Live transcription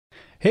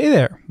Hey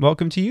there,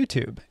 welcome to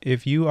YouTube.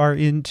 If you are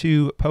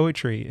into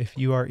poetry, if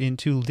you are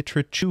into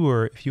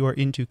literature, if you are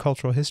into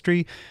cultural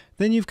history,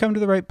 then you've come to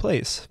the right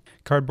place.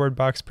 Cardboard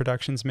Box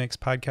Productions makes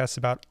podcasts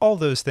about all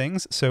those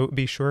things, so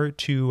be sure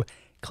to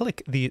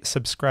click the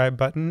subscribe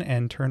button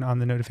and turn on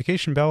the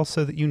notification bell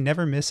so that you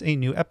never miss a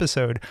new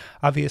episode.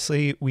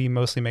 Obviously, we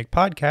mostly make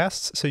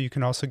podcasts, so you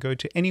can also go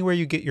to anywhere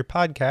you get your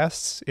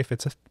podcasts, if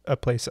it's a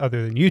place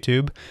other than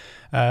YouTube,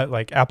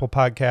 like Apple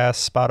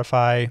Podcasts,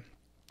 Spotify,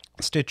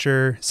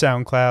 Stitcher,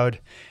 SoundCloud,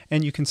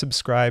 and you can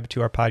subscribe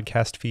to our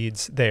podcast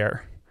feeds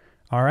there.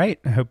 All right,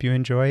 I hope you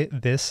enjoy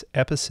this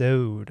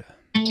episode.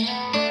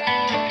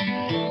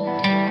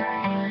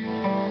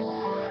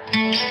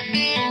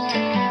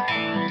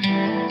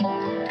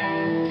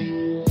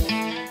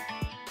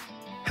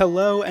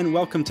 Hello and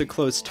welcome to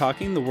Close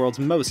Talking, the world's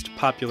most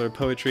popular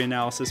poetry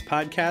analysis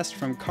podcast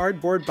from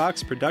Cardboard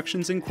Box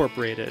Productions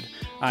Incorporated.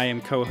 I am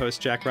co-host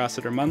Jack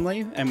Rossiter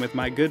Munley, and with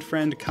my good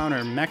friend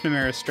Connor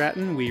McNamara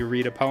Stratton, we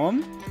read a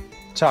poem,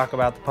 talk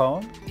about the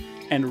poem,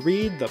 and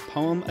read the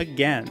poem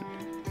again.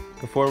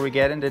 Before we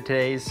get into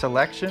today's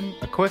selection,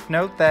 a quick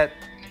note that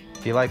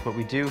if you like what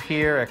we do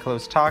here at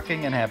Close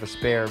Talking and have a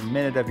spare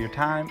minute of your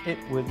time, it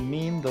would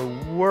mean the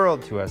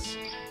world to us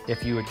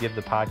if you would give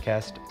the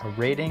podcast a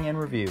rating and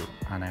review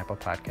on Apple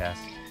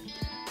Podcasts.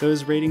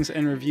 Those ratings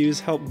and reviews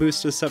help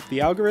boost us up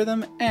the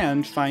algorithm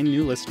and find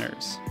new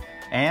listeners.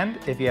 And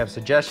if you have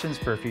suggestions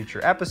for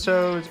future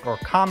episodes or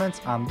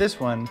comments on this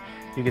one,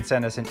 you can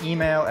send us an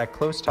email at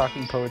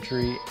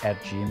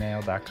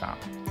closetalkingpoetry@gmail.com.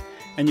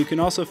 And you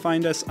can also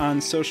find us on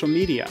social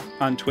media.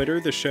 On Twitter,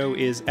 the show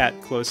is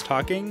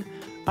 @CloseTalking.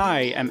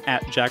 I am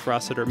 @Jack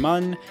Rossiter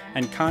Munn,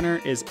 and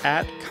Connor is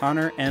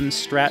 @Connor M.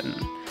 Stratton.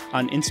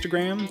 On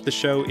Instagram, the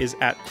show is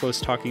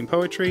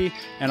 @CloseTalkingPoetry,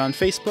 and on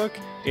Facebook,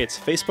 it's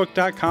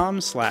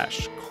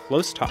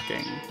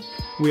facebook.com/CloseTalking.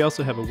 We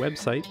also have a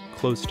website,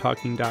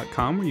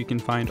 closetalking.com, where you can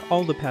find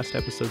all the past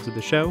episodes of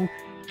the show,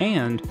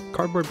 and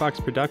Cardboard Box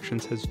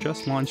Productions has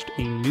just launched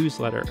a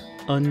newsletter,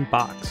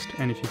 Unboxed,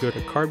 and if you go to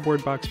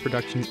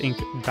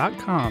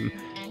cardboardboxproductionsinc.com,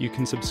 you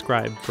can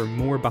subscribe for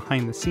more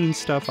behind-the-scenes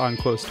stuff on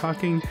Close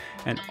Talking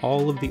and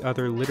all of the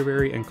other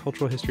literary and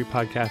cultural history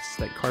podcasts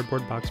that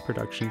Cardboard Box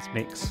Productions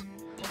makes.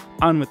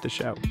 On with the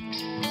show.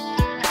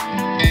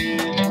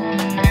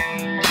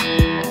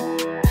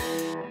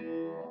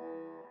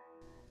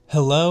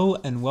 Hello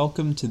and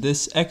welcome to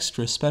this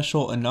extra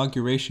special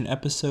inauguration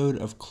episode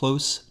of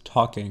Close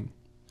Talking.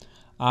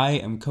 I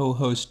am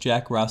co-host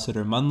Jack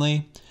Rossiter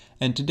Munley,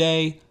 and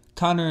today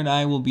Connor and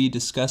I will be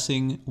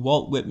discussing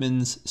Walt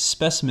Whitman's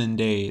Specimen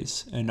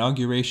Days,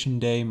 Inauguration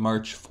Day,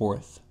 March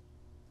 4th.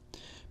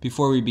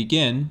 Before we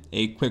begin,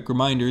 a quick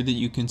reminder that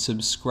you can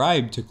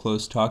subscribe to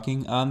Close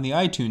Talking on the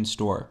iTunes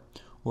Store,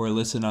 or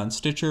listen on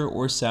Stitcher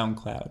or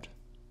SoundCloud.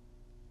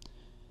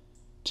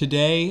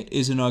 Today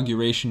is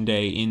Inauguration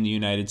Day in the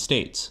United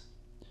States.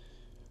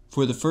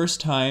 For the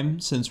first time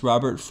since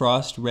Robert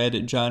Frost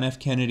read John F.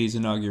 Kennedy's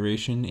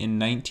inauguration in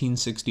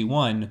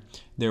 1961,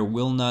 there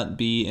will not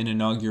be an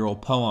inaugural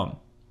poem.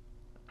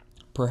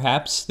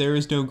 Perhaps there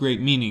is no great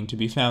meaning to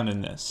be found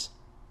in this.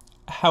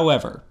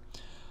 However,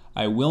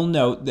 I will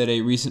note that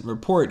a recent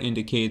report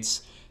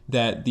indicates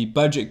that the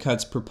budget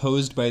cuts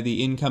proposed by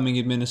the incoming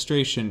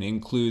administration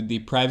include the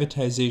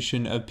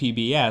privatization of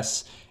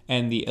PBS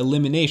and the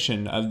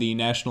elimination of the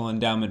National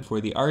Endowment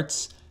for the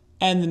Arts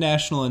and the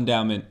National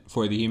Endowment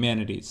for the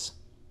Humanities.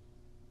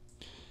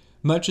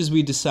 Much as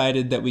we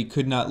decided that we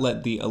could not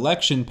let the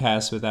election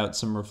pass without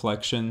some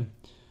reflection,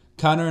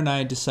 Connor and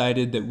I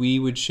decided that we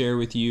would share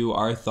with you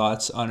our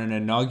thoughts on an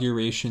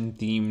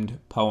inauguration-themed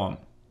poem.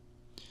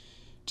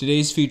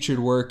 Today's featured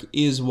work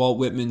is Walt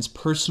Whitman's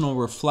personal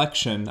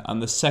reflection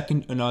on the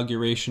second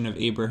inauguration of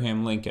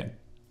Abraham Lincoln.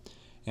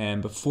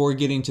 And before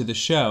getting to the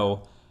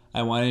show,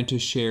 I wanted to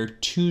share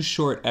two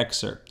short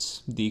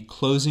excerpts, the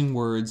closing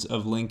words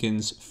of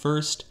Lincoln's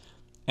first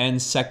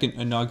and second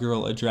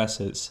inaugural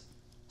addresses,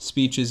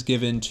 speeches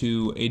given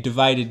to a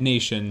divided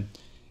nation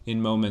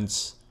in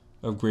moments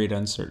of great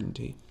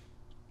uncertainty.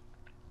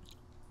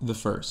 The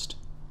first.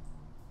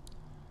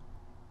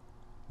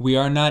 We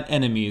are not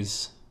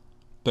enemies,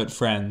 but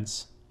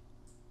friends.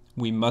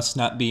 We must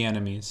not be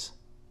enemies.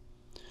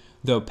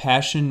 Though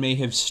passion may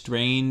have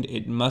strained,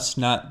 it must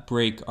not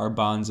break our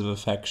bonds of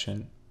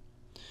affection.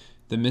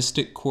 The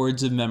mystic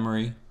cords of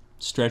memory,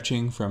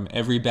 stretching from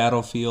every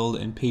battlefield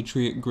and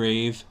patriot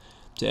grave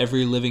to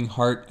every living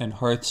heart and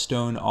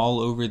hearthstone all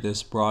over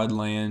this broad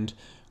land,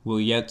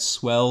 will yet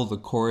swell the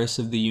chorus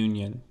of the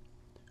Union,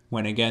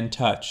 when again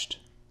touched,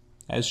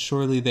 as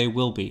surely they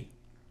will be,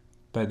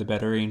 by the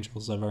better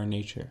angels of our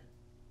nature.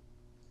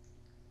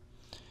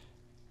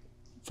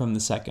 From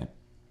the second.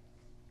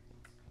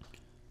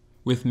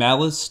 With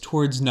malice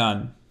towards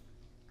none,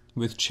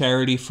 with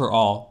charity for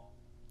all,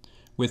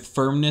 with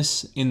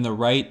firmness in the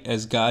right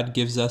as God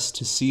gives us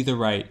to see the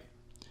right,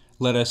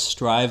 let us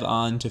strive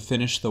on to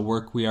finish the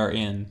work we are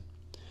in,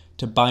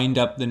 to bind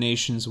up the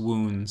nation's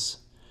wounds,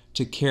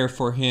 to care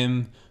for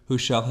him who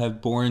shall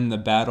have borne the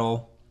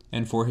battle,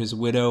 and for his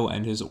widow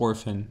and his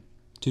orphan,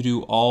 to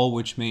do all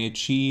which may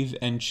achieve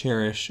and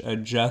cherish a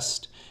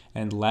just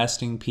and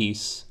lasting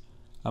peace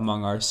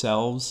among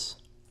ourselves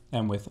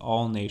and with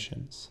all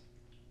nations.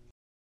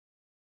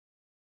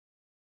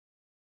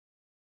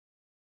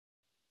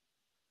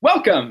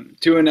 Welcome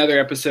to another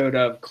episode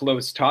of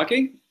Close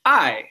Talking.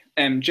 I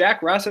am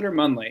Jack Rossiter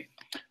Munley.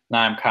 And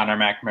I'm Connor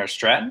McNamara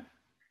Stratton.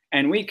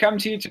 And we come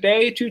to you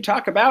today to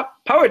talk about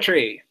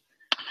poetry.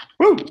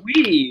 Woo!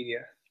 We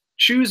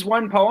choose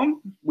one poem,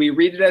 we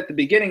read it at the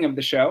beginning of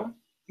the show,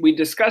 we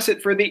discuss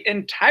it for the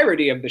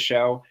entirety of the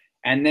show,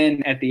 and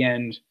then at the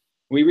end,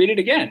 we read it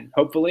again,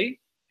 hopefully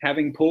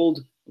having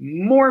pulled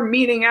more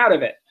meaning out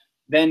of it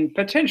than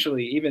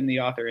potentially even the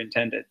author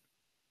intended.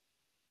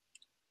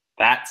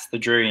 That's the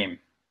dream.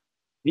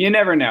 You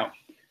never know.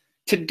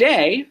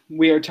 Today,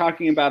 we are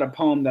talking about a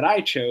poem that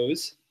I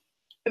chose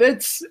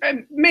that's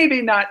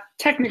maybe not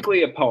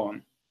technically a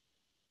poem.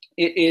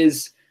 It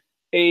is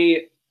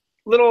a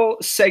little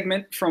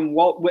segment from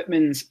Walt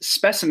Whitman's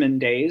Specimen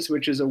Days,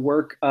 which is a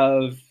work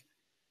of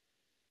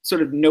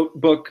sort of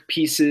notebook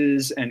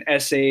pieces and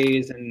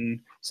essays and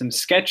some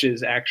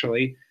sketches,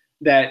 actually,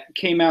 that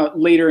came out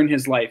later in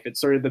his life. It's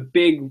sort of the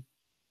big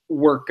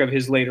work of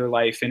his later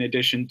life, in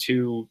addition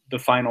to the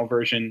final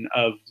version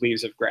of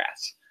Leaves of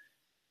Grass.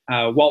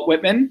 Walt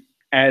Whitman,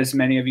 as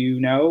many of you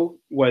know,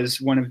 was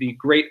one of the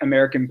great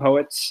American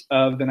poets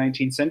of the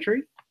 19th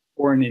century,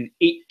 born in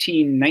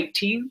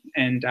 1819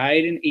 and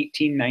died in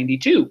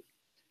 1892.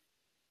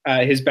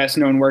 His best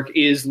known work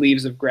is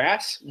Leaves of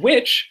Grass,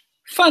 which,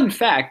 fun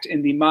fact,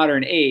 in the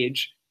modern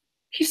age,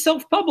 he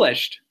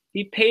self-published.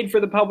 He paid for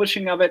the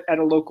publishing of it at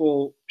a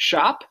local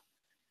shop,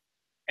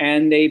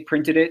 and they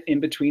printed it in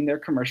between their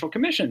commercial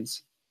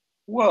commissions.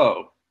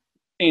 Whoa.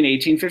 In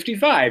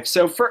 1855.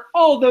 So for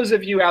all those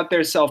of you out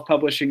there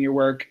self-publishing your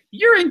work,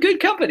 you're in good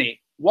company.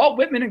 Walt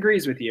Whitman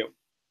agrees with you.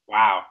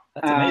 Wow,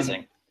 that's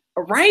amazing.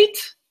 Right?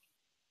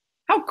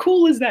 How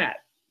cool is that?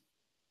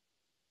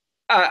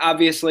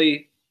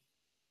 Obviously,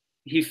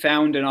 he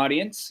found an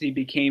audience. He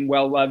became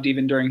well-loved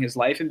even during his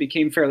life and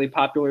became fairly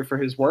popular for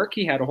his work.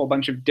 He had a whole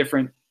bunch of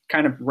different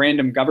kind of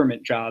random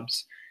government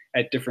jobs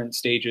at different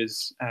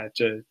stages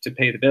to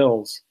pay the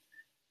bills.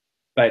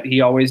 But he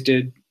always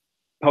did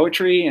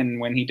poetry, and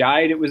when he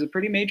died, it was a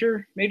pretty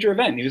major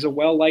event. He was a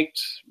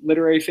well-liked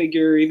literary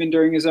figure even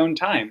during his own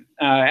time.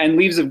 And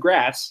Leaves of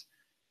Grass,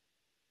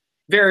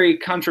 very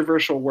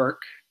controversial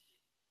work,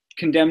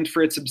 condemned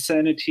for its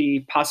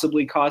obscenity,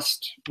 possibly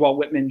cost Walt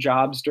Whitman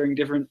jobs during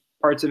different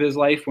parts of his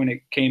life when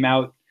it came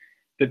out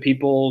that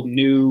people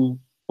knew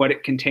what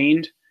it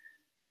contained.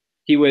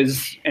 He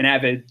was an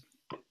avid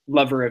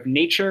lover of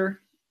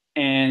nature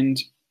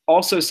and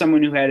also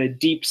someone who had a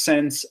deep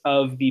sense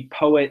of the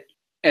poet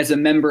as a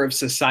member of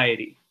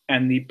society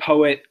and the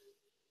poet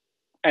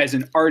as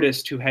an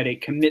artist who had a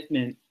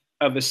commitment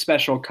of a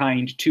special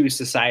kind to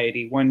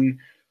society. One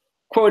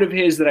quote of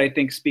his that I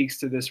think speaks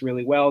to this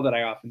really well, that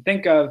I often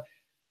think of,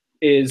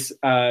 is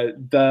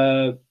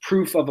the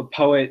proof of a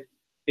poet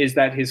is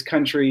that his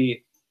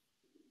country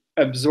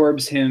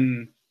absorbs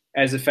him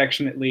as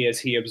affectionately as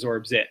he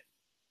absorbs it,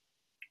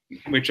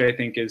 which I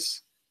think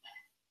is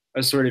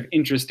a sort of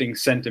interesting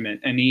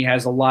sentiment. And he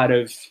has a lot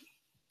of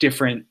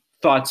different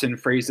thoughts and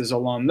phrases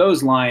along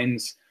those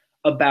lines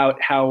about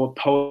how a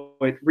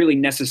poet really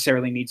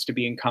necessarily needs to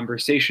be in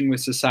conversation with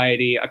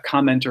society, a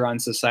commenter on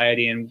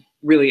society, and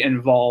really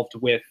involved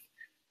with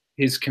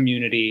his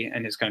community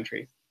and his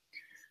country.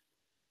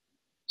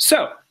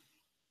 So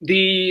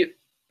the,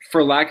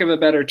 for lack of a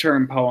better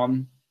term,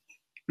 poem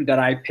that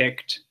I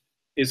picked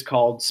is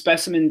called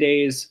Specimen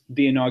Days,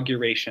 the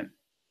Inauguration,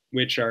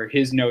 which are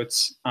his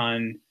notes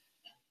on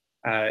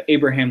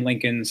Abraham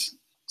Lincoln's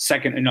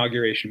second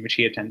inauguration, which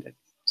he attended.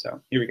 So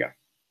here we go.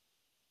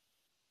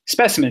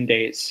 Specimen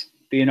Days,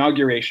 the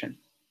Inauguration.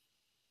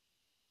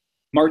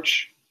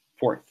 March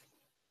 4th.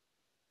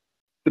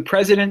 The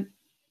president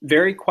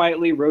very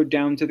quietly rode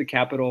down to the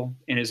Capitol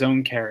in his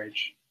own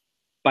carriage,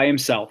 by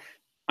himself,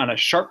 on a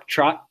sharp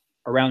trot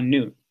around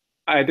noon,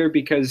 either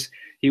because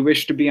he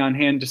wished to be on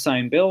hand to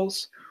sign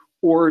bills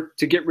or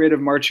to get rid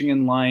of marching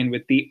in line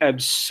with the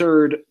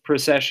absurd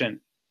procession,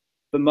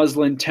 the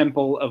muslin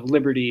temple of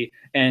liberty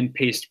and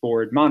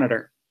pasteboard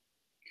monitor.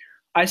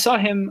 I saw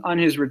him on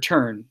his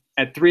return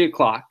at 3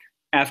 o'clock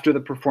after the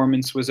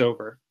performance was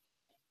over.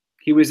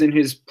 He was in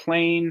his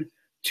plain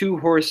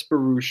two-horse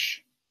barouche,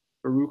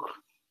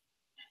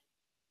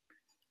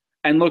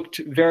 and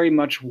looked very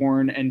much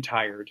worn and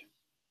tired.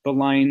 The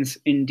lines,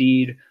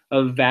 indeed,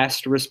 of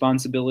vast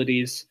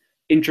responsibilities,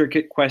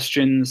 intricate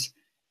questions,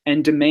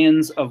 and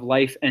demands of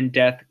life and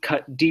death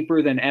cut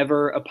deeper than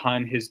ever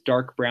upon his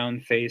dark brown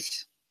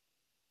face.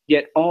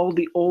 Yet all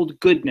the old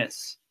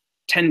goodness,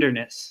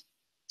 tenderness,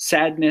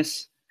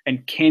 sadness,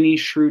 and canny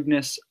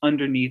shrewdness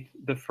underneath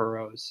the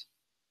furrows.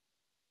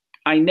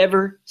 I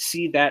never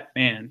see that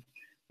man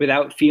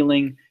without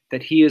feeling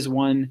that he is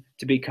one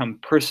to become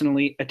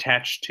personally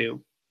attached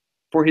to,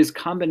 for his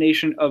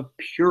combination of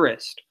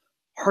purest,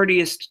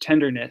 heartiest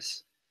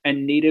tenderness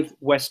and native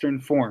Western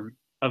form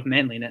of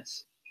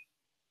manliness.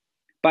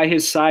 By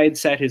his side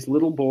sat his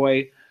little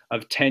boy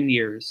of 10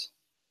 years,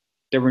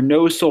 There were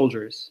no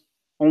soldiers,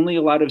 only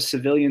a lot of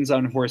civilians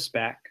on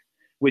horseback,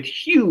 with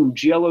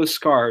huge yellow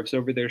scarves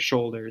over their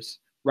shoulders,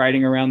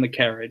 riding around the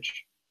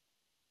carriage.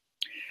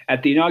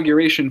 At the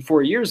inauguration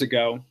 4 years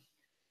ago,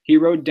 he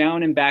rode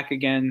down and back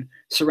again,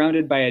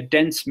 surrounded by a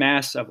dense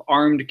mass of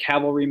armed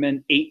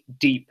cavalrymen 8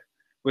 deep,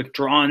 with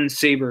drawn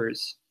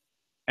sabers,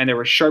 and there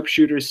were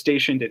sharpshooters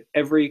stationed at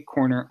every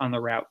corner on the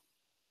route.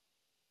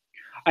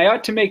 I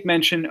ought to make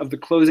mention of the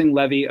closing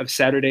levee of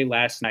Saturday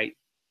last night.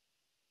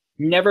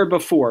 Never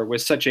before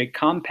was such a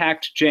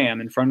compact jam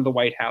in front of the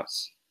White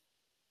House.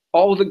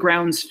 All the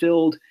grounds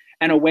filled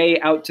and a way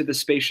out to the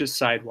spacious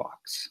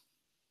sidewalks.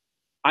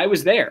 I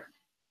was there,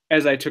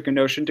 as I took a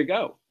notion to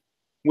go,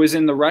 was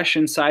in the rush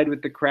inside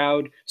with the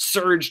crowd,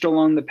 surged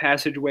along the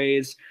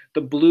passageways,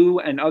 the blue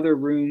and other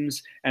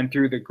rooms, and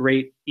through the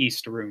great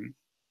East Room.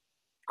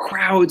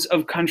 Crowds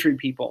of country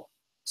people,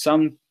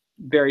 some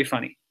very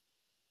funny.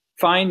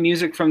 Fine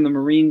music from the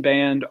Marine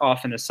Band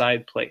off in a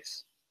side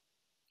place.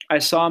 I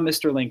saw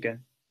Mr.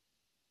 Lincoln,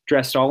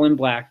 dressed all in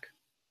black,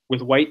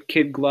 with white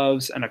kid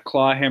gloves and a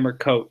clawhammer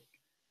coat,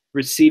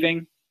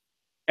 receiving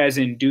as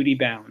in duty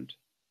bound,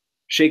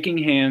 shaking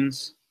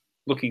hands,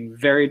 looking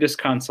very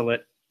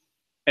disconsolate,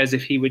 as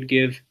if he would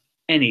give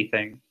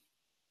anything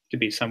to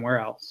be somewhere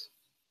else.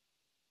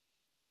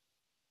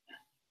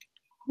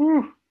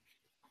 Whew.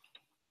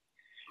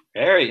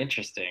 Very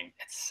interesting.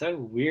 It's so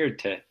weird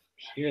to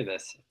hear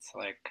this. It's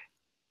like,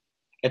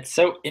 it's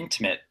so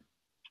intimate.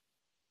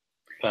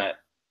 But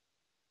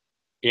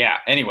yeah,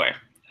 anyway.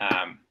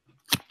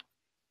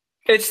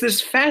 It's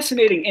this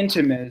fascinating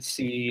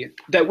intimacy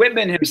that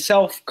Whitman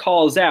himself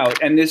calls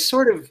out, and this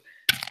sort of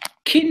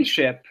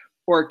kinship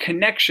or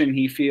connection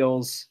he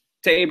feels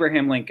to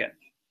Abraham Lincoln.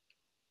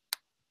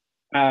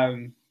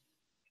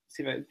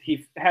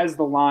 He has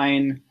the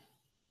line,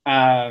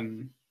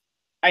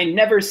 I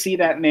never see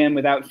that man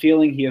without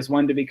feeling he is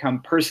one to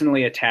become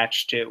personally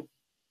attached to,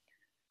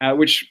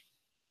 which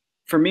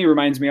for me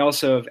reminds me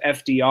also of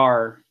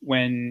FDR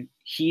when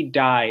he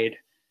died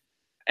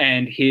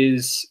and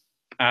his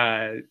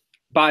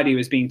body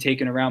was being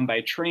taken around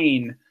by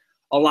train.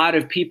 A lot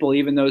of people,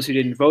 even those who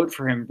didn't vote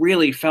for him,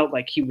 really felt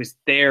like he was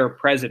their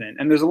president.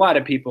 And there's a lot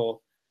of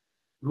people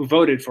who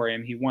voted for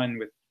him. He won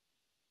with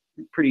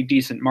pretty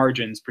decent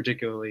margins,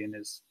 particularly in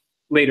his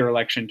later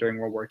election during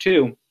World War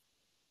II,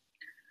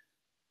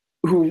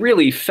 who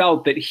really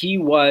felt that he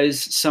was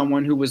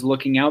someone who was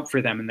looking out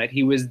for them and that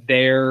he was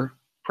their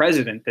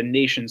president, the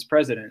nation's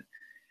president.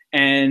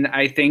 And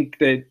I think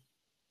that,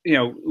 you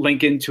know,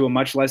 Lincoln, to a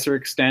much lesser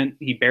extent,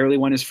 he barely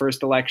won his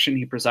first election.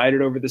 He presided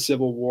over the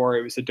Civil War.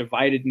 It was a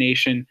divided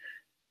nation.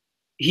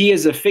 He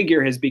as a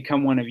figure has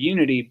become one of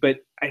unity,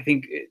 but I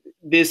think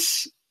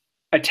this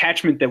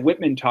attachment that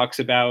Whitman talks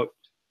about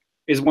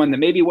is one that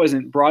maybe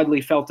wasn't broadly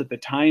felt at the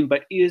time,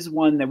 but is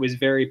one that was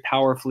very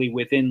powerfully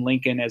within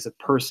Lincoln as a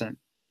person.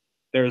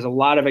 There's a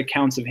lot of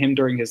accounts of him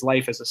during his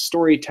life as a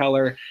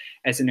storyteller,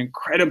 as an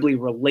incredibly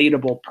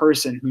relatable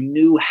person who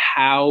knew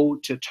how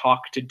to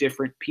talk to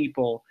different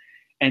people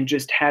and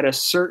just had a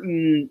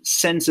certain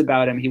sense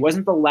about him. He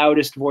wasn't the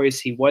loudest voice.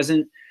 He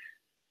wasn't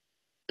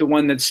the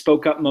one that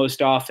spoke up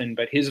most often,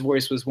 but his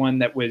voice was one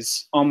that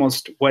was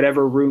almost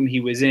whatever room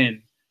he was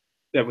in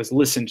that was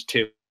listened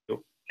to,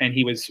 and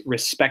he was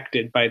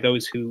respected by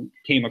those who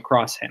came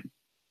across him.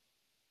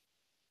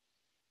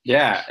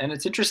 Yeah, and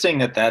it's interesting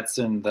that that's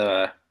in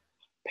the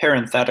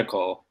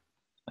parenthetical.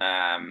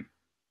 I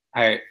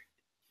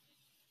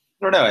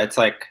don't know, it's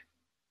like,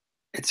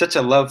 it's such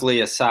a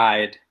lovely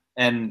aside,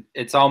 and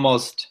it's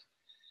almost,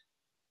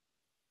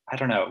 I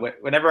don't know,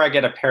 whenever I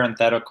get a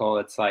parenthetical,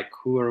 it's like,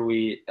 who are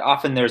we?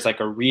 Often there's like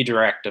a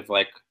redirect of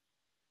like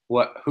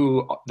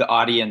who the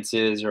audience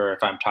is, or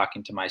if I'm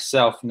talking to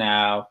myself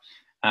now.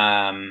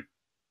 And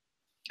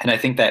I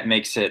think that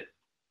makes it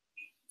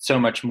so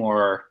much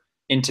more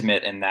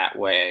intimate in that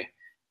way.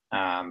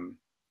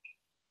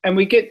 And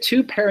we get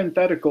two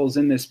parentheticals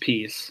in this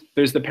piece.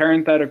 There's the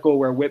parenthetical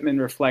where Whitman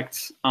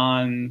reflects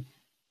on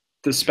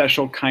the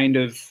special kind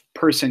of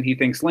person he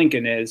thinks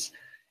Lincoln is.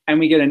 And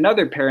we get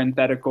another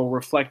parenthetical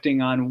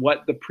reflecting on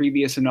what the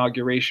previous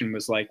inauguration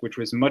was like, which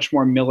was much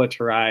more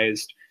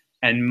militarized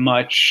and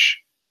much,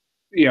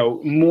 you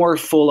know, more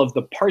full of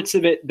the parts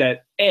of it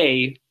that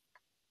A,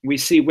 we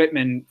see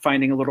Whitman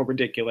finding a little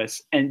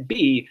ridiculous, and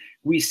B,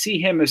 we see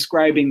him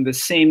ascribing the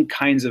same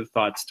kinds of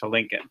thoughts to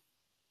Lincoln.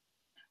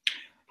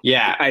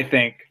 Yeah, I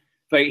think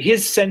like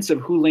his sense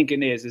of who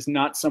Lincoln is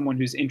not someone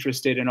who's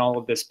interested in all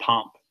of this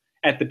pomp.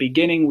 At the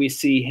beginning, we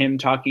see him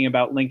talking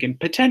about Lincoln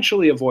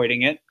potentially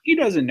avoiding it. He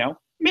doesn't know.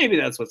 Maybe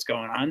that's what's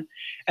going on.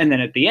 And then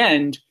at the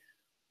end,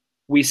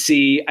 we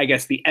see, I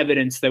guess, the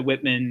evidence that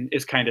Whitman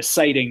is kind of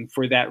citing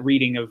for that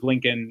reading of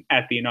Lincoln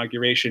at the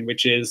inauguration,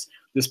 which is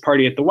this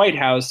party at the White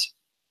House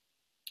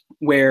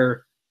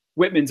where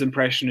Whitman's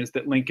impression is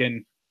that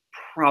Lincoln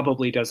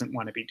probably doesn't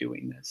want to be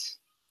doing this.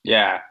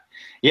 Yeah.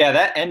 Yeah,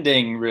 that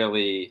ending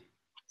really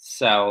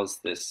sells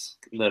this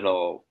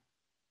little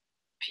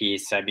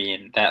piece. I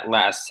mean, that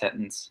last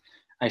sentence.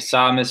 I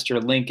saw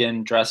Mr.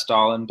 Lincoln dressed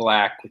all in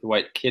black with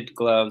white kid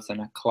gloves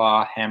and a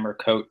claw hammer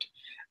coat,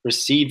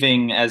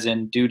 receiving as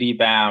in duty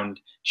bound,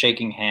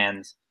 shaking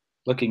hands,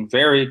 looking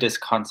very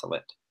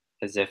disconsolate,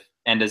 as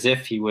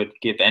if he would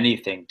give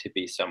anything to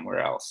be somewhere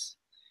else.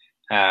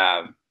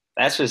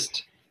 That's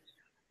just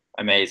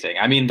amazing.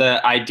 I mean,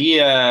 the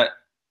idea,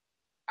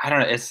 I don't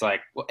know, it's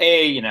like, well,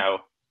 you're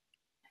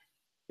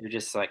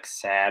just like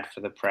sad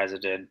for the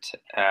president.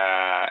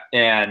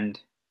 And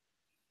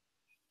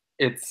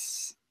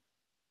it's,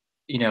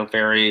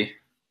 very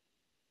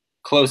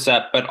close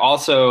up, but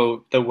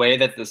also the way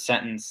that the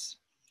sentence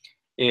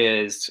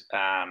is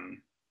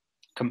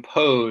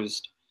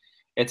composed,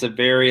 it's a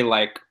very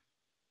like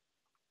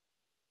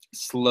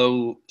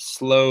slow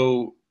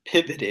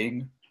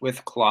pivoting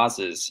with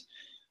clauses,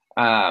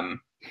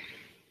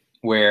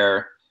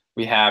 where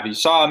we have, you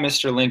saw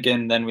Mr.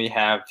 Lincoln, then we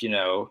have,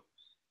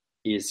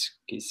 he's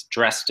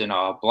dressed in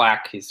all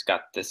black, he's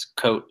got this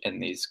coat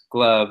and these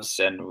gloves,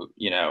 and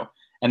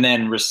and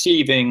then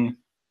receiving,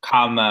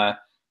 comma,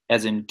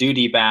 as in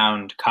duty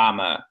bound,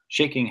 comma,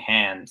 shaking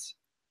hands,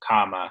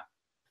 comma,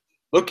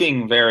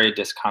 looking very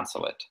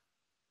disconsolate,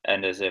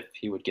 and as if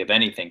he would give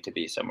anything to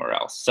be somewhere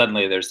else.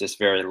 Suddenly there's this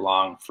very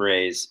long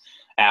phrase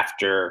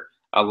after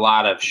a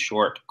lot of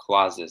short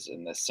clauses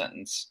in this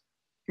sentence,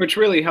 which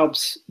really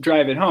helps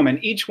drive it home.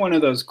 And each one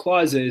of those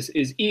clauses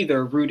is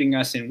either rooting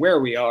us in where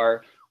we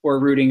are or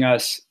rooting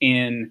us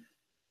in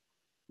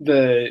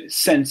the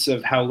sense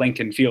of how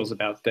Lincoln feels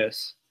about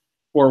this,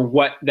 or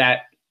what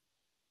that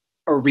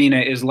arena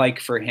is like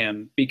for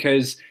him,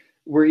 because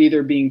we're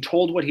either being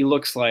told what he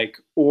looks like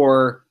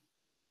or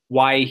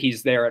why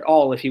he's there at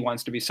all if he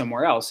wants to be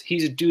somewhere else.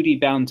 He's duty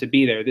bound to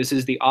be there. This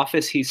is the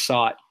office he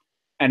sought,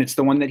 and it's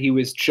the one that he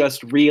was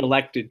just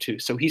reelected to.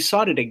 So he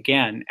sought it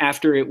again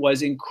after it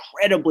was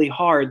incredibly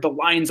hard. The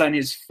lines on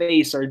his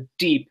face are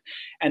deep,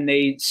 and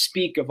they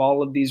speak of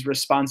all of these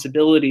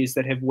responsibilities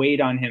that have weighed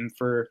on him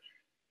for,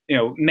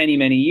 many,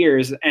 many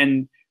years.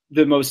 And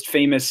the most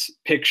famous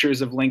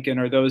pictures of Lincoln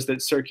are those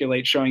that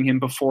circulate showing him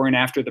before and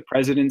after the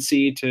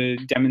presidency to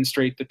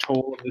demonstrate the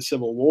toll of the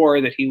Civil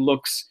War, that he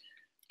looks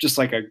just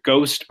like a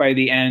ghost by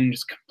the end,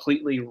 just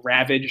completely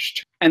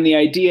ravaged. And the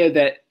idea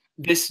that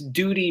this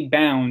duty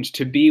bound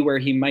to be where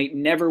he might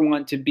never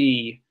want to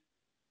be,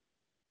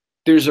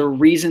 there's a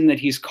reason that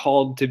he's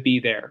called to be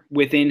there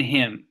within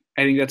him.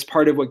 I think that's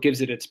part of what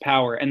gives it its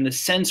power. And the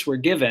sense we're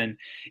given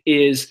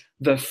is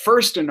the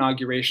first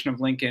inauguration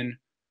of Lincoln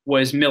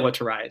was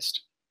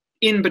militarized.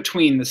 In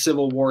between, the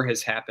Civil War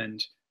has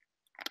happened.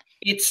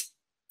 It's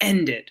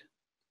ended.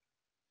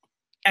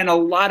 And a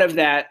lot of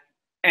that,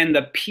 and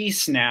the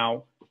peace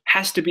now,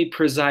 has to be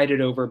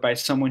presided over by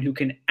someone who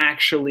can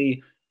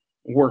actually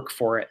work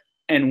for it.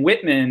 And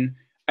Whitman,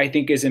 I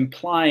think, is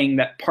implying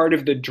that part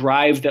of the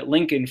drive that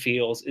Lincoln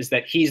feels is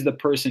that he's the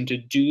person to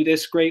do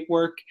this great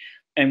work.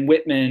 And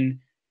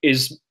Whitman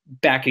is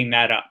backing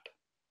that up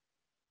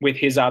with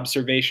his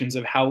observations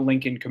of how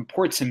Lincoln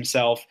comports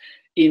himself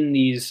in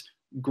these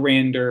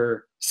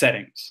grander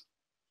settings.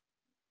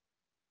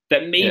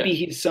 That maybe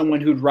he's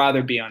someone who'd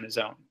rather be on his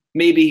own.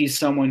 Maybe he's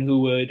someone who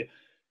would,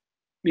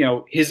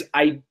 his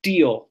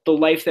ideal, the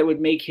life that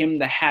would make him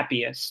the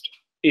happiest,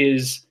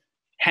 is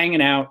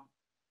hanging out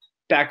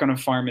back on a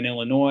farm in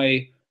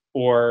Illinois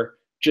or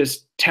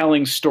just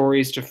telling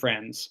stories to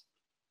friends.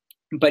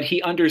 But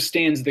he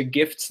understands the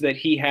gifts that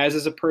he has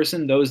as a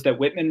person, those that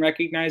Whitman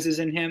recognizes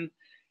in him.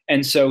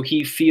 And so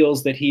he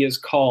feels that he is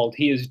called,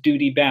 he is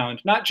duty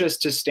bound, not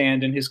just to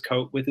stand in his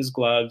coat with his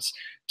gloves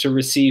to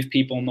receive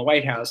people in the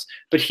White House,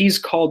 but he's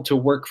called to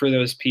work for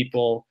those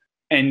people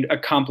and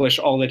accomplish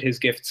all that his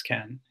gifts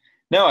can.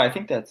 No, I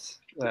think that's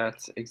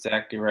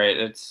exactly right.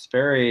 It's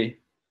very,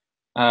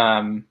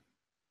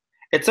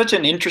 it's such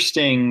an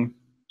interesting,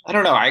 I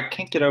don't know, I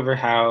can't get over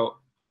how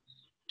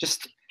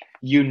just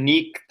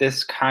unique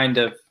this kind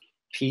of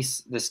piece,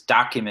 this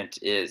document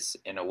is,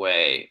 in a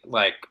way,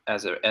 like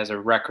as a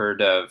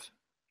record of,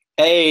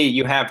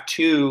 you have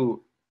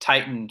two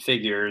titan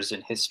figures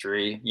in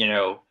history.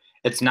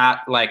 It's not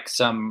like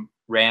some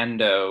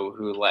rando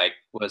who like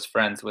was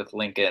friends with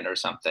Lincoln or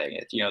something.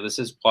 This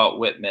is Walt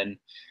Whitman.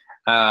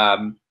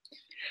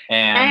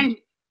 And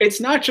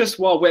it's not just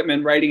Walt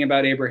Whitman writing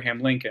about Abraham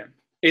Lincoln.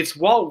 It's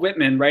Walt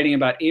Whitman writing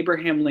about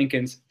Abraham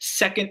Lincoln's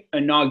second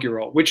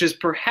inaugural, which is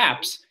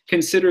perhaps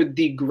considered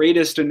the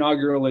greatest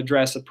inaugural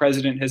address a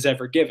president has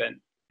ever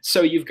given.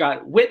 So you've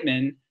got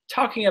Whitman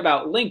talking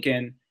about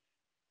Lincoln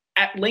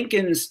at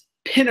Lincoln's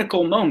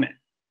pinnacle moment.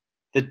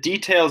 The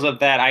details of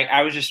that,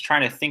 I was just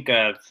trying to think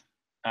of,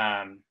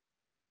 I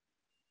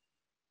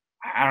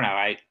don't know,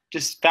 I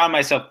just found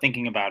myself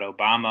thinking about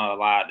Obama a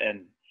lot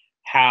and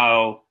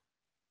how,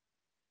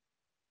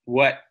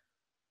 I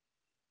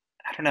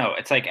don't know,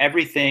 it's like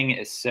everything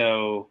is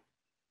so,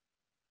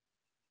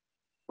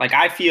 like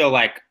I feel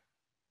like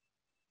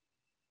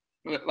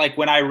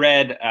when I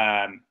read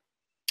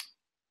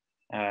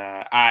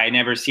I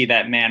never see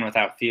that man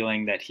without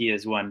feeling that he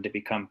is one to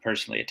become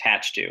personally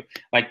attached to.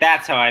 Like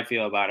that's how I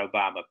feel about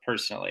Obama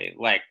personally.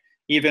 Like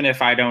even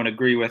if I don't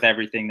agree with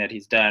everything that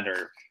he's done,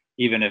 or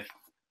even if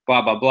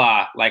blah blah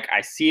blah, like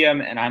I see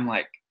him and I'm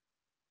like,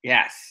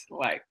 yes,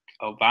 like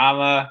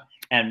Obama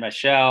and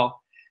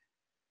Michelle,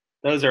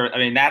 those are, I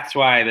mean, that's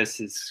why this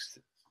is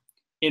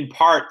in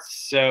part,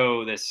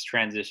 so this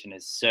transition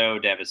is so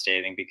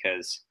devastating,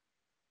 because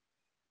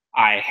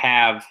I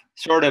have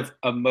sort of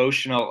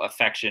emotional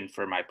affection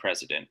for my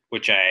president,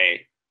 which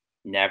I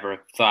never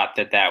thought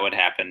that would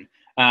happen.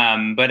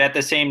 But at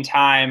the same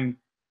time,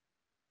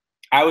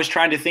 I was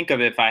trying to think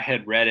of if I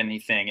had read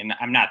anything, and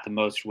I'm not the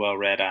most well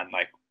read on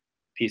like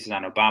pieces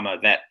on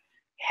Obama, that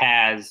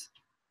has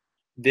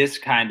this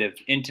kind of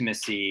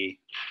intimacy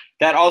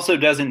that also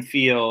doesn't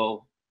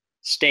feel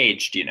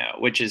staged,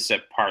 which is a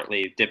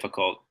partly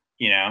difficult,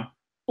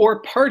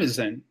 Or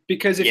partisan,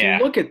 because if you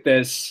look at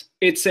this,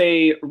 it's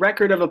a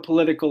record of a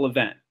political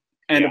event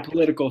and a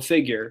political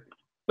figure,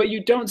 but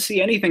you don't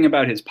see anything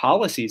about his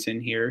policies in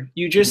here.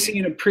 You just see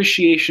an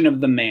appreciation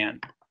of the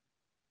man.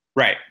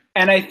 Right.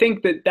 And I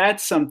think that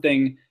that's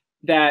something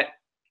that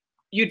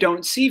you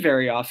don't see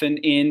very often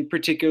in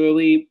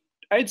particularly,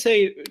 I'd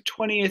say,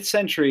 20th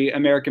century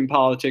American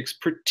politics,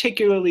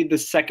 particularly the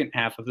second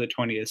half of the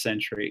 20th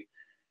century.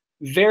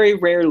 Very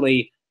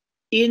rarely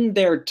in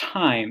their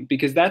time,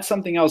 because that's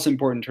something else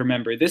important to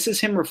remember. This is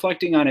him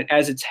reflecting on it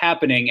as it's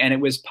happening, and it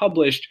was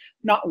published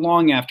not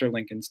long after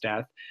Lincoln's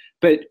death.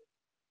 But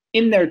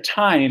in their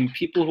time,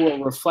 people who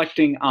are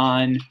reflecting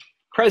on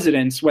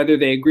presidents, whether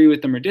they agree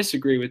with them or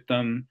disagree with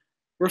them,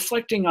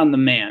 reflecting on the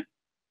man.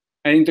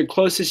 I think the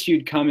closest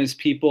you'd come is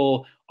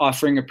people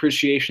offering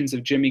appreciations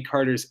of Jimmy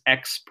Carter's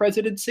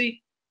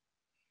ex-presidency,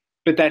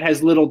 but that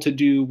has little to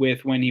do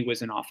with when he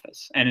was in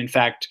office. And in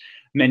fact,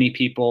 many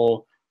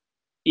people,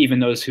 even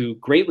those who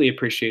greatly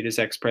appreciate his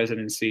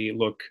ex-presidency,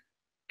 look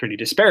pretty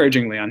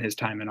disparagingly on his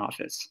time in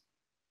office.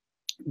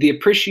 The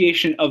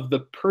appreciation of the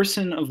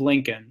person of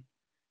Lincoln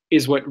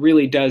is what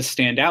really does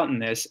stand out in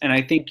this. And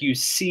I think you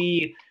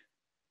see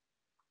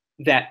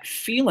that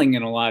feeling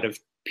in a lot of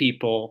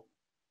people,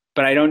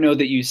 but I don't know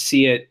that you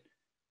see it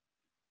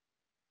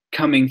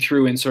coming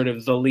through in sort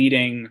of the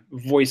leading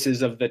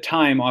voices of the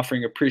time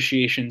offering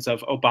appreciations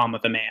of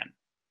Obama the man,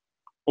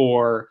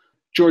 or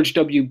George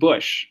W.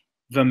 Bush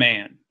the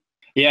man.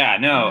 Yeah,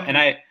 no, and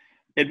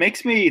it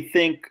makes me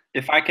think,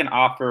 if I can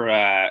offer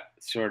a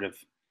sort of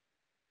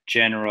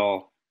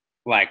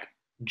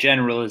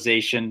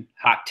generalization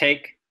hot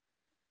take.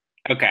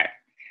 Okay.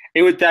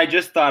 I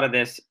just thought of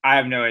this. I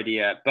have no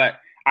idea, but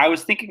I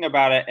was thinking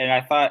about it, and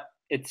I thought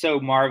it's so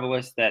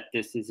marvelous that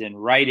this is in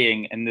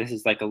writing, and this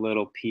is like a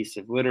little piece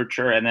of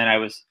literature. And then I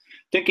was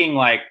thinking,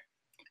 like,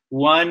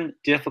 one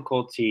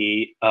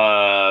difficulty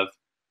of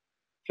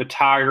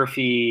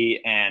photography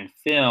and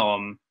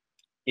film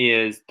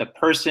is the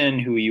person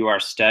who you are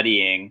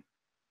studying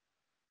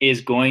is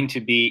going to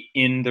be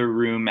in the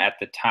room at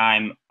the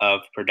time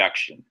of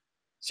production.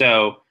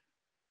 So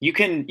you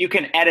can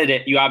edit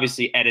it. You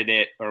obviously edit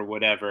it or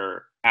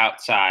whatever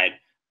outside,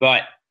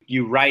 but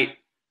you write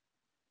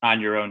on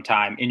your own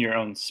time, in your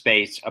own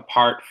space,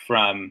 apart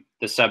from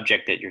the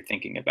subject that you're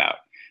thinking about.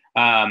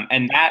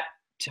 And that,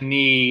 to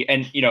me,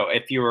 and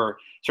if you're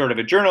sort of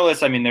a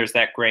journalist, I mean, there's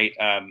that great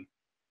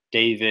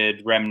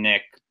David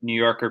Remnick New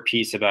Yorker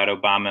piece about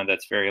Obama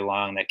that's very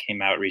long that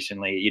came out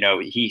recently.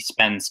 He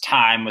spends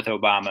time with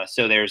Obama,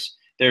 so there's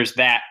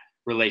that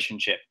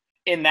relationship.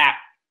 In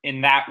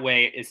that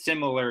way, is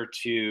similar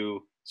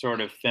to sort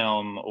of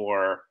film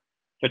or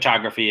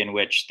photography, in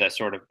which the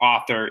sort of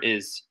author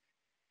is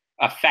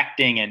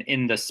affecting and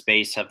in the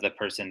space of the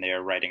person they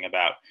are writing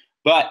about.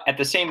 But at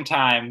the same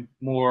time,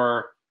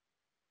 more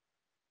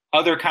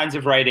other kinds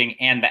of writing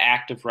and the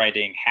act of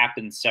writing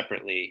happens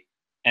separately.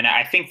 And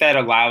I think that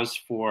allows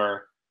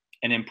for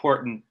an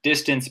important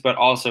distance, but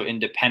also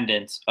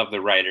independence of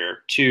the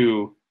writer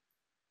to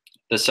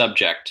the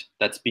subject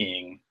that's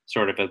being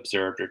sort of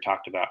observed or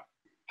talked about.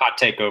 Hot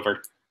take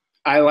over.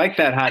 I like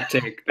that hot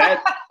take.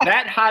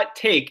 That hot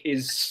take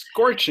is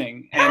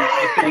scorching, and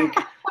I think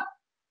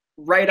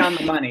right on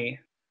the money.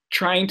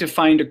 Trying to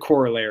find a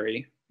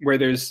corollary where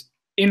there's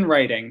in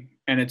writing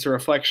and it's a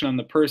reflection on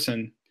the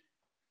person.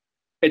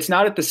 It's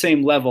not at the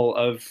same level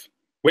of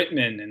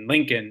Whitman and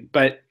Lincoln,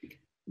 but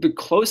the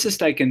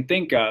closest I can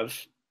think of,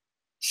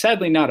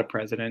 sadly not a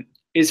president,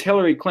 is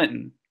Hillary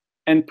Clinton,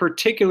 and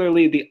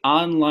particularly the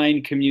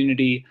online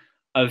community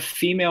of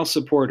female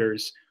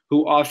supporters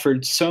who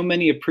offered so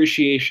many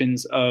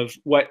appreciations of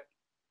what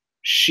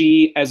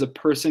she as a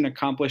person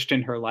accomplished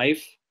in her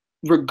life,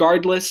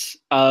 regardless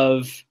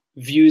of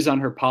views on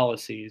her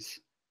policies,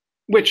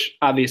 which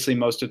obviously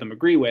most of them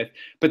agree with,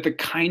 but the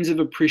kinds of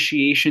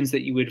appreciations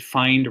that you would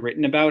find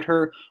written about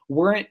her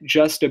weren't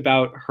just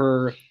about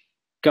her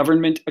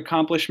government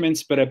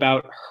accomplishments, but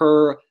about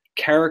her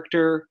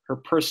character, her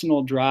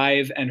personal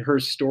drive, and her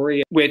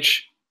story,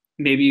 which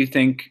maybe you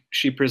think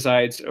she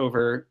presides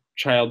over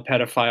child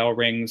pedophile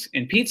rings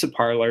in pizza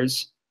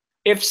parlors.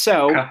 If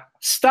so,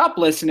 stop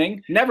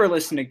listening, never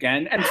listen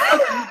again, and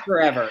fuck you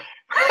forever.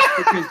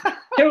 Because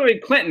Hillary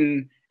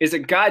Clinton is a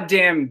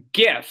goddamn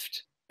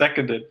gift.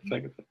 Seconded.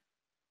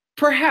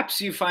 Perhaps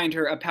you find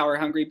her a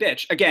power-hungry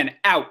bitch. Again,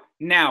 out,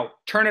 now,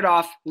 turn it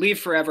off, leave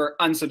forever,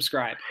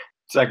 unsubscribe.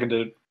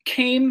 Seconded.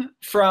 Came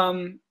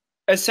from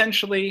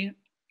essentially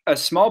a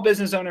small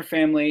business owner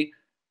family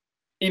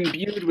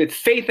imbued with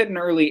faith at an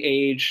early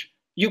age.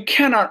 You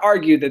cannot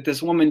argue that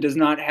this woman does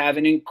not have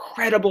an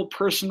incredible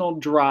personal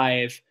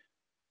drive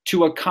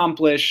to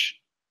accomplish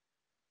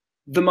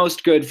the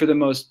most good for the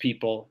most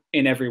people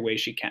in every way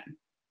she can.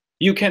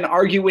 You can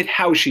argue with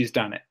how she's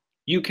done it.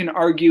 You can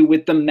argue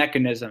with the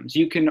mechanisms.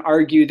 You can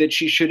argue that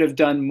she should have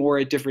done more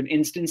at different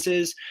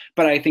instances,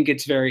 but I think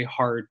it's very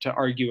hard to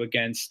argue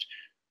against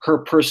her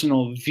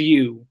personal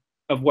view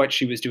of what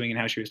she was doing and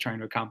how she was trying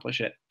to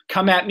accomplish it.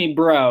 Come at me,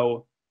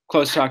 bro.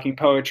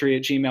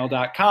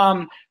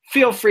 closetalkingpoetry@gmail.com.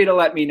 Feel free to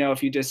let me know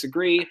if you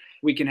disagree.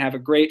 We can have a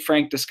great,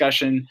 frank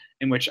discussion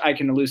in which I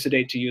can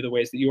elucidate to you the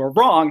ways that you are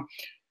wrong,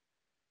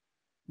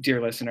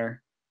 dear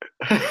listener.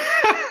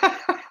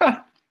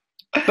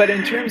 But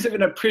in terms of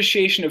an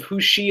appreciation of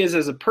who she is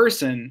as a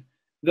person,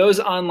 those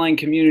online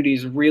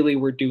communities really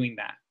were doing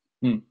that.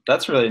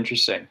 That's really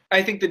interesting.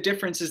 I think the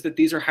difference is that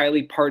these are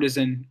highly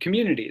partisan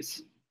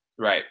communities.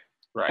 Right.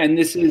 And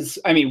this is,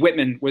 I mean,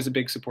 Whitman was a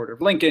big supporter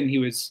of Lincoln. He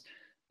was,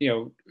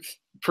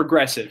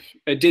 progressive.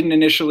 Didn't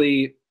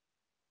initially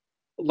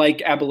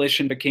like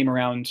abolition, but came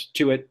around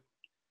to it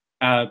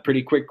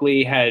pretty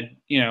quickly. Had,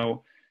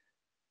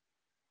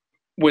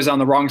 was on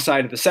the wrong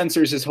side of the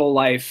censors his whole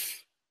life.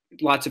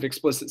 Lots of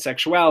explicit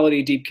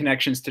sexuality, deep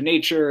connections to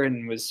nature,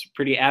 and was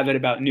pretty avid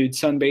about nude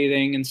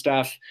sunbathing and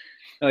stuff.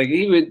 Like,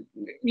 he would,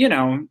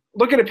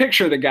 look at a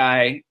picture of the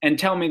guy and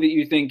tell me that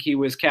you think he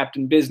was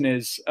Captain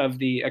Business of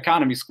the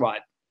Economy Squad.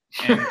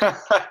 And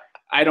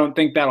I don't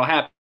think that'll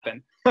happen.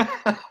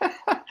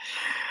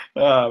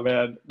 Oh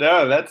man,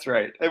 no, that's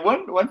right. And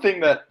one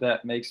thing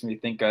that makes me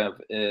think of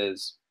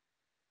is,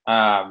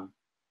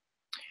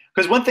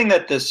 because one thing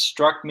that this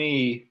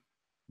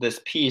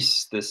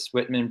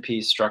Whitman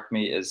piece struck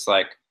me is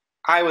like,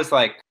 I was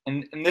like,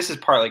 and this is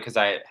partly because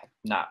I have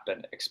not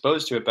been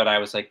exposed to it, but I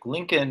was like,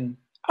 Lincoln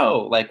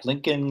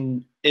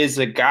is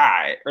a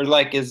guy, or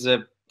like is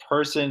a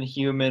person,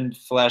 human,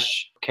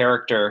 flesh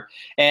character.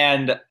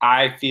 And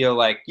I feel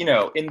like,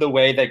 in the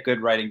way that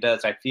good writing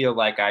does, I feel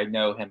like I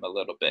know him a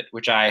little bit,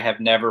 which I have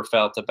never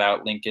felt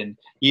about Lincoln,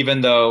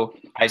 even though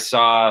I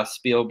saw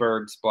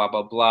Spielberg's blah,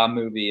 blah, blah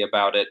movie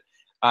about it.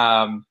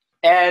 And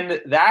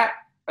that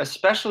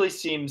especially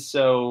seems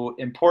so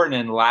important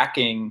and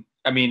lacking.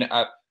 I mean,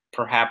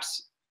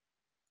 perhaps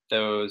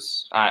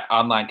those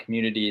online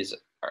communities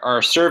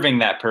are serving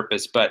that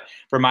purpose, but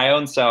for my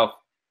own self,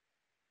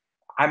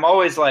 I'm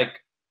always like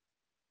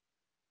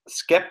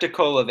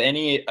skeptical of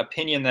any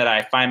opinion that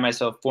I find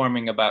myself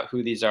forming about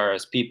who these are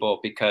as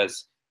people,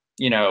 because,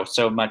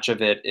 so much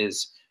of it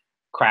is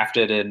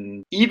crafted.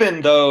 And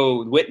even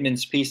though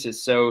Whitman's piece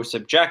is so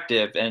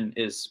subjective and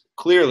is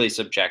clearly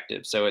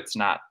subjective, so it's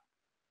not,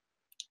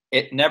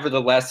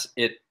 nevertheless,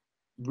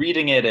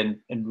 reading it and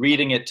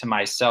reading it to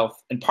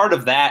myself, and part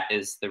of that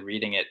is the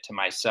reading it to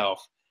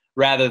myself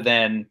rather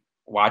than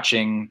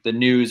watching the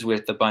news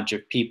with a bunch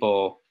of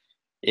people,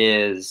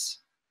 is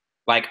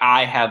like,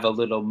 I have a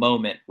little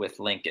moment with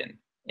Lincoln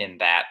in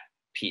that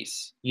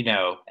piece,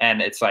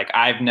 and it's like,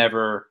 I've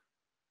never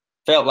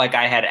felt like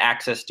I had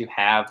access to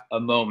have a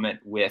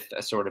moment with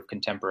a sort of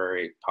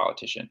contemporary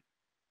politician.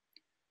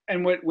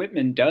 And what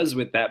Whitman does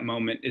with that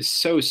moment is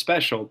so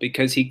special,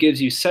 because he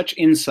gives you such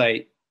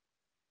insight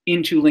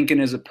into Lincoln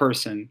as a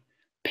person,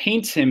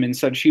 paints him in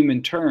such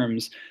human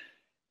terms,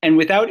 and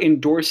without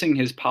endorsing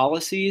his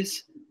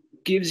policies,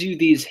 gives you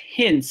these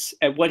hints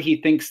at what he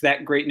thinks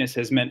that greatness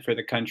has meant for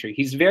the country.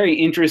 He's very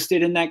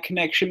interested in that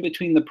connection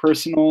between the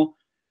personal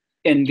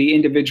and the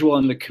individual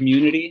and the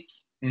community.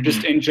 Mm-hmm.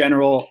 Just in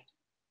general,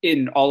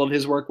 in all of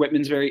his work,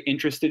 Whitman's very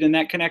interested in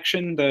that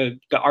connection. The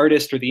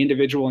artist or the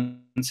individual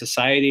in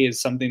society is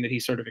something that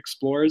he sort of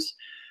explores.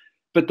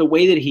 But the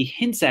way that he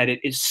hints at it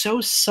is so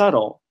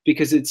subtle,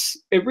 because it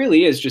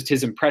really is just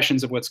his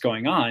impressions of what's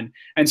going on.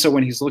 And so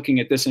when he's looking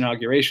at this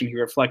inauguration, he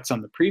reflects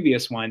on the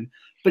previous one.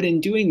 But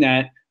in doing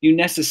that, you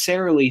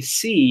necessarily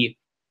see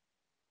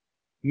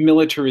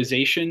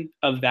militarization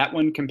of that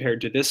one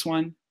compared to this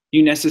one.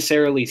 You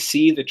necessarily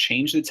see the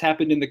change that's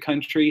happened in the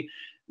country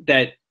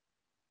that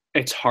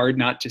it's hard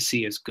not to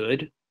see as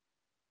good,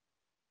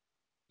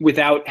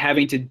 without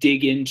having to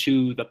dig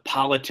into the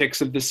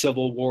politics of the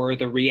Civil War,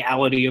 the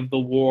reality of the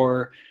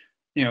war,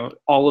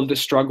 all of the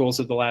struggles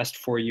of the last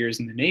 4 years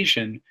in the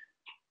nation.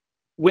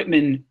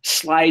 Whitman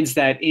slides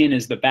that in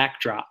as the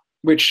backdrop,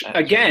 which,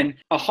 again,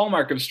 a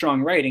hallmark of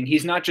strong writing.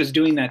 He's not just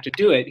doing that to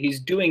do it. He's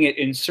doing it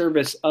in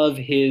service of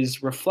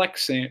his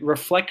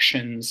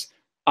reflections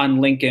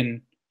on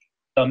Lincoln,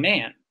 the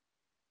man.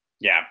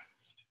 Yeah.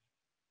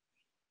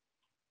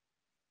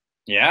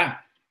 Yeah.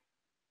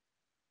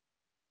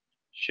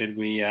 Should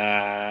we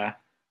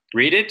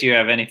read it? Do you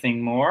have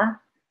anything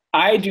more?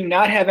 I do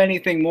not have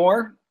anything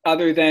more,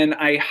 other than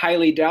I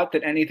highly doubt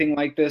that anything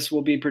like this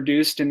will be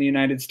produced in the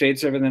United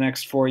States over the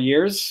next 4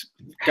 years.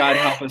 God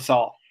help us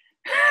all.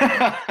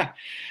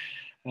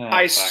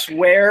 I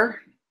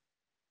swear,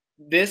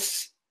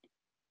 this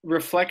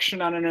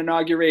reflection on an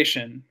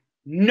inauguration,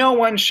 no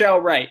one shall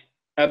write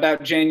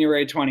about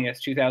January 20th,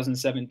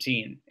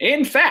 2017.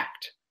 In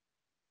fact,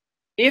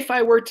 if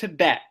I were to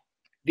bet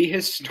the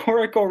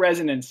historical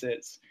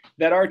resonances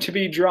that are to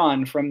be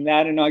drawn from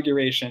that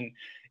inauguration,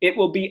 it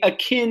will be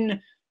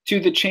akin to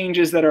the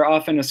changes that are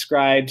often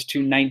ascribed to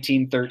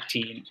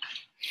 1913,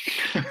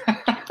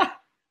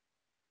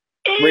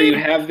 where you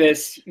have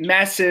this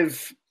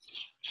massive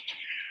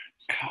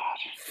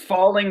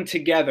falling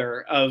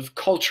together of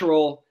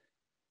cultural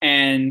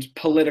and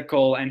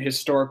political and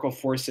historical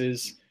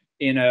forces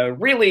in a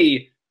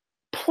really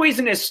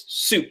poisonous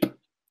soup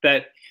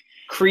that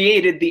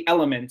created the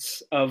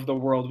elements of the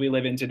world we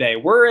live in today.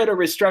 We're at a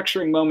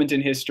restructuring moment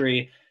in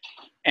history,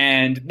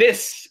 and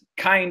this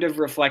kind of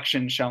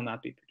reflection shall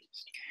not be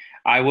produced.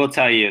 I will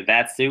tell you,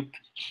 that soup,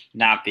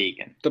 not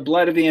vegan. The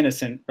blood of the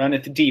innocent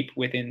runneth deep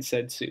within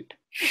said soup.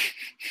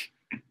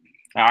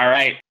 All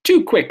right.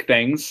 Two quick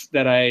things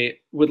that I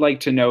would like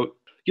to note.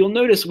 You'll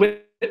notice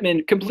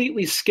Whitman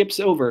completely skips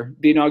over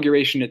the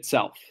inauguration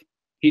itself.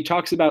 He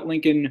talks about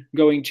Lincoln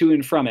going to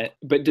and from it,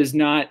 but does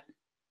not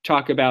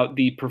talk about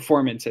the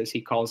performance, as he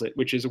calls it,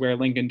 which is where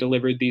Lincoln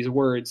delivered these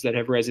words that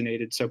have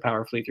resonated so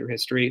powerfully through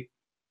history.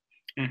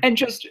 And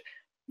just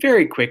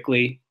very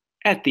quickly,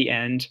 at the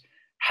end,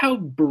 how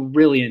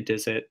brilliant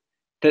is it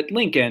that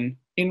Lincoln,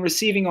 in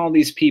receiving all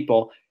these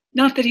people,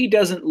 not that he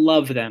doesn't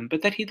love them,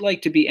 but that he'd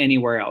like to be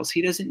anywhere else.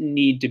 He doesn't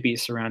need to be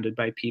surrounded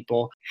by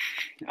people.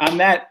 On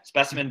that...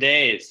 Specimen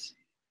Days.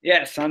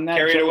 Yes, on that...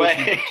 Carry it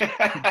away.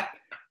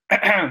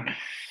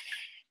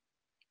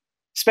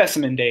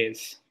 Specimen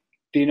Days.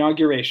 The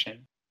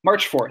inauguration.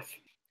 March 4th.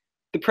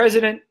 The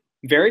president,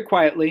 very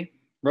quietly,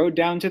 rode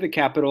down to the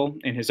Capitol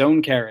in his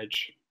own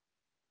carriage,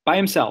 by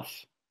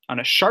himself, on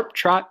a sharp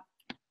trot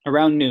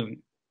around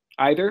noon,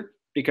 either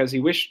because he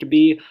wished to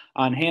be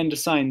on hand to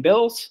sign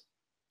bills,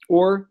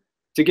 or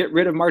to get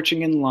rid of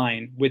marching in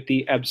line with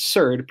the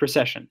absurd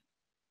procession.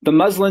 The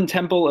muslin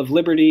temple of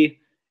liberty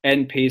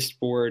and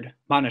pasteboard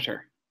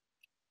monitor.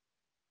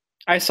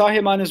 I saw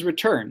him on his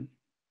return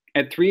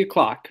at 3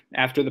 o'clock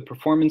after the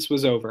performance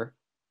was over.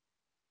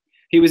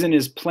 He was in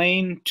his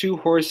plain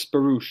two-horse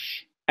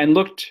barouche and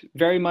looked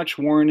very much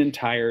worn and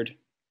tired.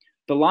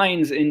 The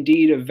lines,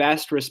 indeed, of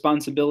vast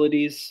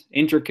responsibilities,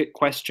 intricate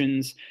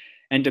questions,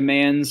 and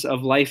demands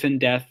of life and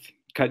death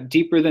cut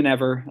deeper than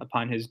ever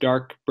upon his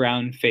dark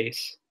brown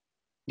face.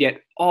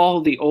 Yet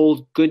all the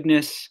old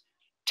goodness,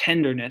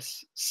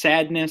 tenderness,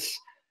 sadness,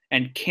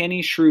 and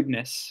canny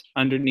shrewdness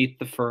underneath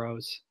the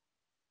furrows.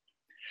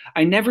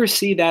 I never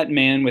see that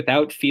man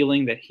without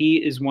feeling that he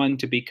is one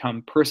to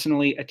become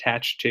personally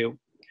attached to,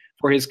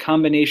 for his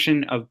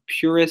combination of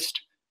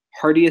purest,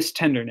 heartiest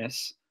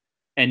tenderness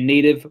and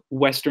native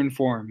Western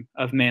form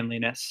of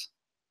manliness.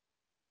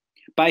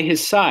 By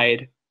his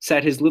side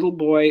sat his little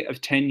boy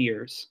of 10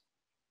 years.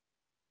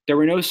 There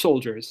were no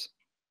soldiers,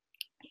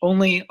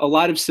 only a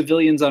lot of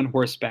civilians on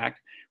horseback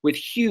with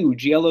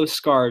huge yellow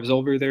scarves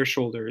over their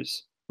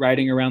shoulders,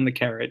 riding around the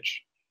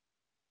carriage.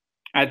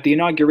 At the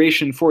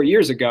inauguration 4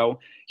 years ago,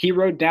 he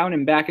rode down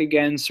and back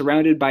again,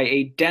 surrounded by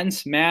a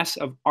dense mass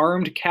of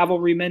armed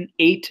cavalrymen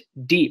 8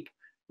 deep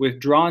with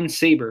drawn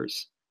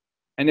sabers,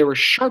 and there were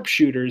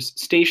sharpshooters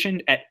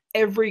stationed at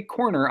every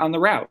corner on the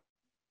route.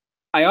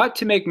 I ought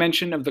to make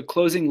mention of the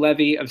closing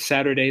levee of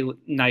Saturday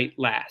night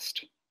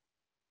last.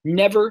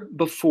 Never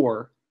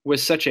before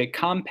was such a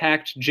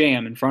compact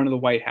jam in front of the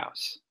White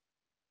House.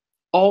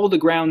 All the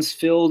grounds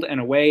filled and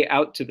away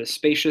out to the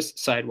spacious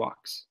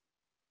sidewalks.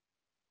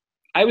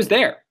 I was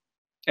there,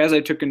 as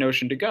I took a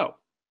notion to go,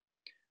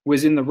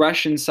 was in the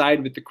rush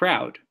inside with the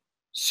crowd,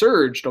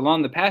 surged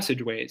along the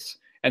passageways,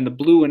 and the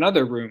blue and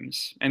other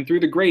rooms, and through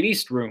the Great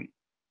East Room.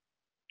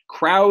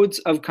 Crowds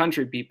of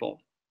country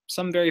people,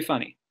 some very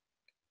funny.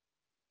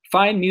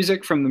 Fine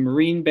music from the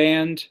Marine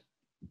Band,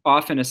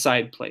 off in a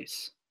side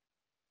place.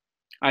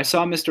 I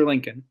saw Mr.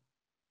 Lincoln,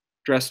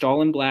 dressed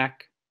all in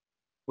black,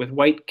 with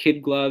white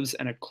kid gloves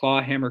and a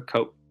claw-hammer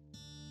coat,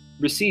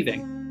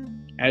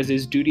 receiving, as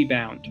is duty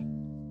bound,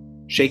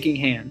 shaking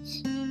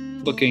hands,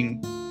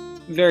 looking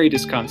very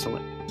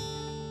disconsolate,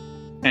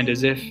 and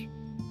as if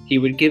he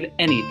would give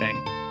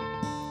anything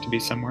to be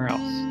somewhere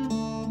else.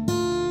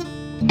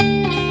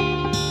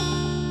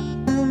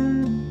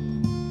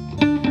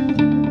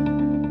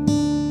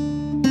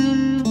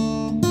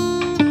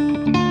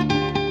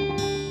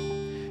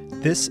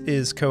 This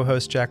is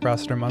co-host Jack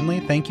Rossiter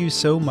Munley. Thank you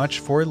so much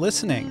for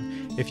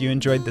listening. If you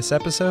enjoyed this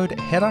episode,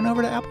 head on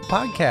over to Apple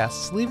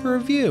Podcasts, leave a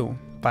review.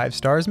 5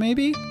 stars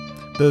maybe?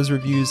 Those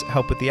reviews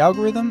help with the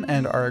algorithm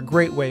and are a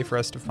great way for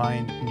us to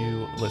find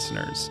new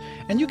listeners.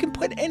 And you can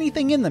put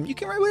anything in them. You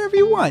can write whatever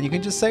you want. You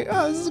can just say,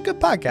 oh, this is a good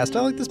podcast. I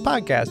like this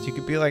podcast. You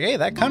could be like, hey,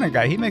 that Connor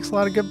guy, he makes a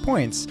lot of good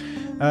points.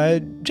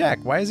 Jack,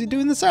 why is he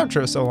doing this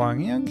outro so long?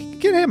 You know,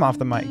 get him off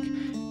the mic.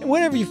 And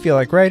whatever you feel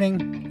like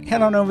writing,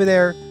 head on over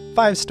there,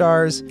 5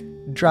 stars,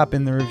 drop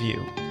in the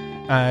review.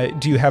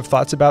 Do you have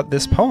thoughts about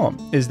this poem?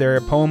 Is there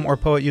a poem or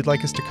poet you'd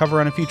like us to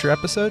cover on a future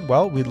episode?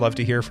 Well, we'd love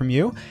to hear from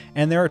you.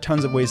 And there are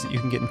tons of ways that you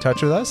can get in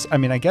touch with us. I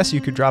mean, I guess you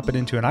could drop it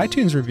into an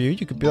iTunes review.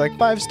 You could be like,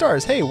 5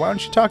 stars. Hey, why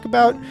don't you talk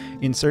about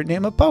insert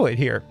name of poet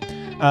here?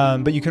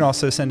 But you can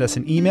also send us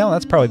an email.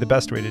 That's probably the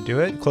best way to do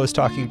it.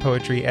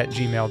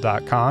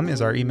 closetalkingpoetry@gmail.com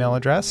is our email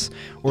address.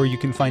 Or you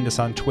can find us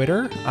on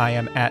Twitter. I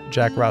am at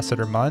Jack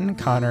Rossiter Munn.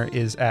 Connor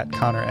is at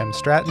Connor M.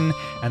 Stratton.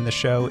 And the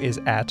show is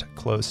at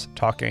Close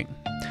Talking.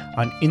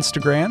 On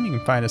Instagram, you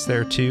can find us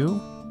there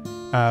too.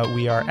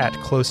 We are at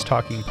Close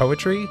Talking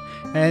Poetry.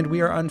 And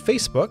we are on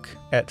Facebook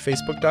at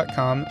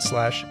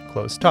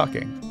facebook.com/Close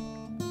Talking.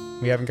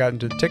 We haven't gotten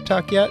to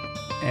TikTok yet,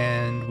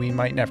 and we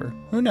might never.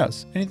 Who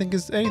knows?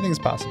 Anything's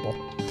possible.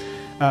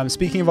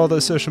 Speaking of all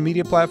those social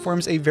media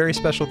platforms, a very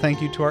special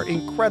thank you to our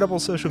incredible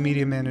social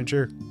media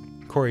manager,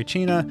 Corey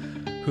Chena,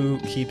 who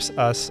keeps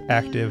us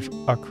active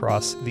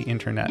across the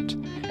internet.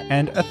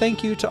 And a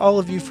thank you to all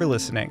of you for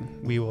listening.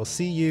 We will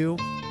see you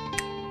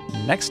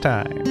next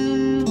time.